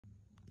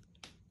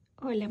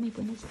Hola, muy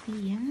buenos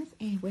días.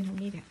 Bueno,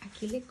 mira,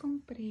 aquí le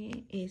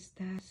compré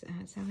estas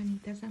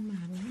sabanitas a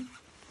mami.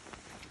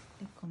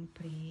 Le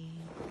compré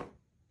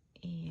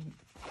eh,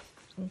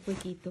 un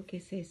jueguito que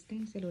es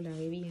este. Se lo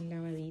lavé bien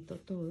lavadito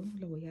todo.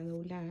 Lo voy a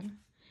doblar.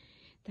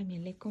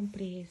 También le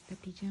compré esta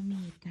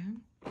pijamita,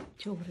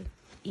 short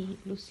y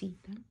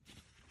blusita.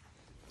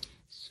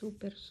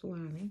 Súper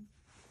suave.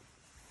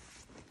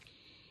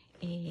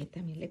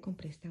 También le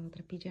compré esta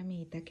otra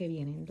pijamita que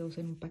vienen dos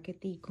en un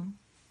paquetico.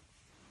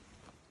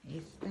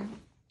 Esta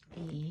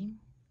y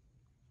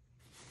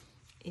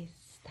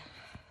esta.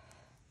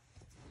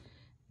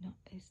 No,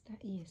 esta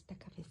y esta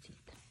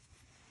cafecita.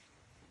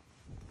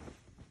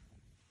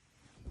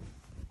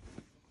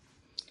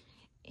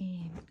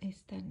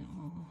 Esta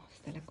no,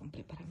 esta la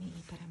compré para mí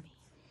y para mí.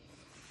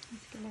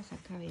 Es que las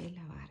acabé de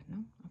lavar,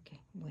 ¿no? Ok,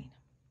 bueno.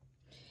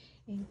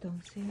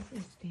 Entonces,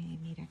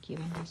 mira, aquí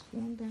van las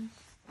fundas,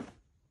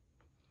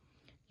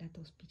 las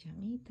dos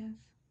pijamitas.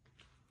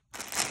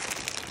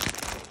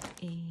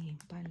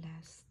 Van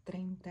las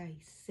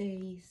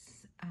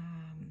 36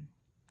 a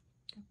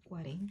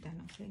 40,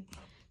 no sé.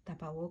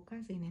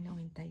 Tapabocas,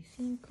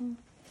 N95.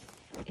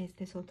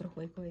 Este es otro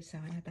juego de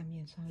sábana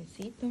también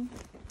suavecito.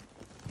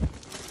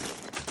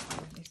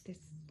 Este es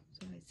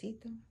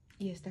suavecito.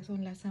 Y estas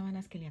son las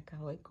sábanas que le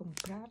acabo de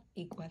comprar.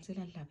 Igual se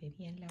las lavé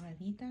bien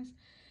lavaditas.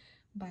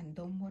 Van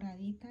dos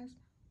moraditas,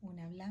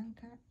 una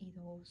blanca y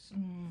dos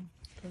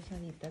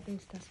rosaditas de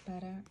estas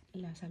para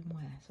las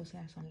almohadas. O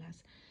sea, son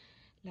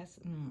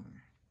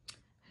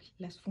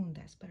las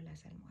fundas para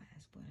las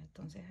almohadas. Bueno,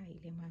 entonces ahí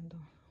le mando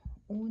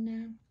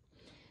una,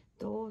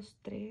 dos,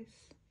 tres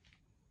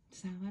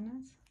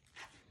sábanas.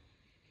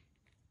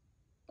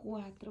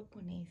 4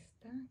 con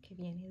esta que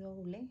viene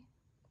doble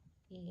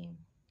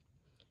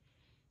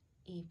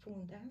y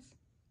fundas.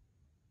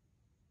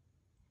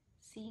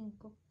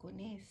 5 con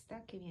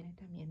esta que viene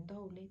también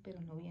doble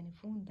pero no viene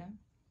funda.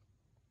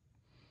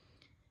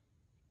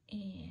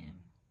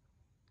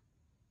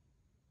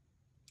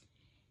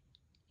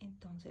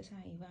 Entonces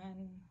ahí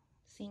van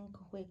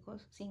 5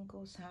 juegos,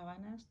 5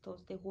 sábanas,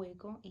 2 de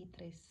juego y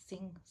 3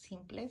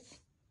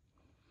 simples,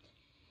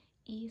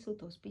 y sus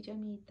 2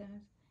 pijamitas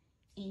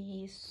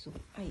y su,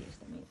 ay,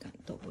 esta me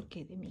encantó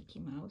porque es de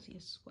Mickey Mouse y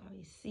es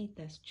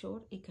suavecita, es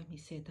short y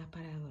camiseta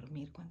para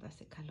dormir cuando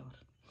hace calor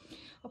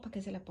o para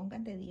que se la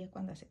pongan de día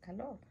cuando hace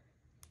calor.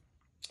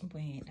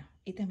 Bueno,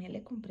 y también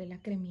le compré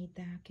la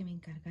cremita que me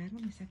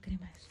encargaron. Esa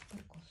crema es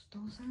súper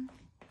costosa,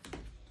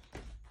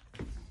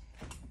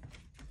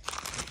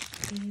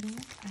 pero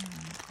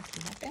aquí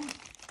la tengo.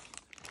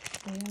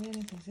 Voy a ver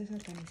entonces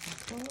organizar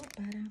todo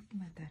para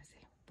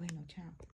matárselo. Bueno, chao.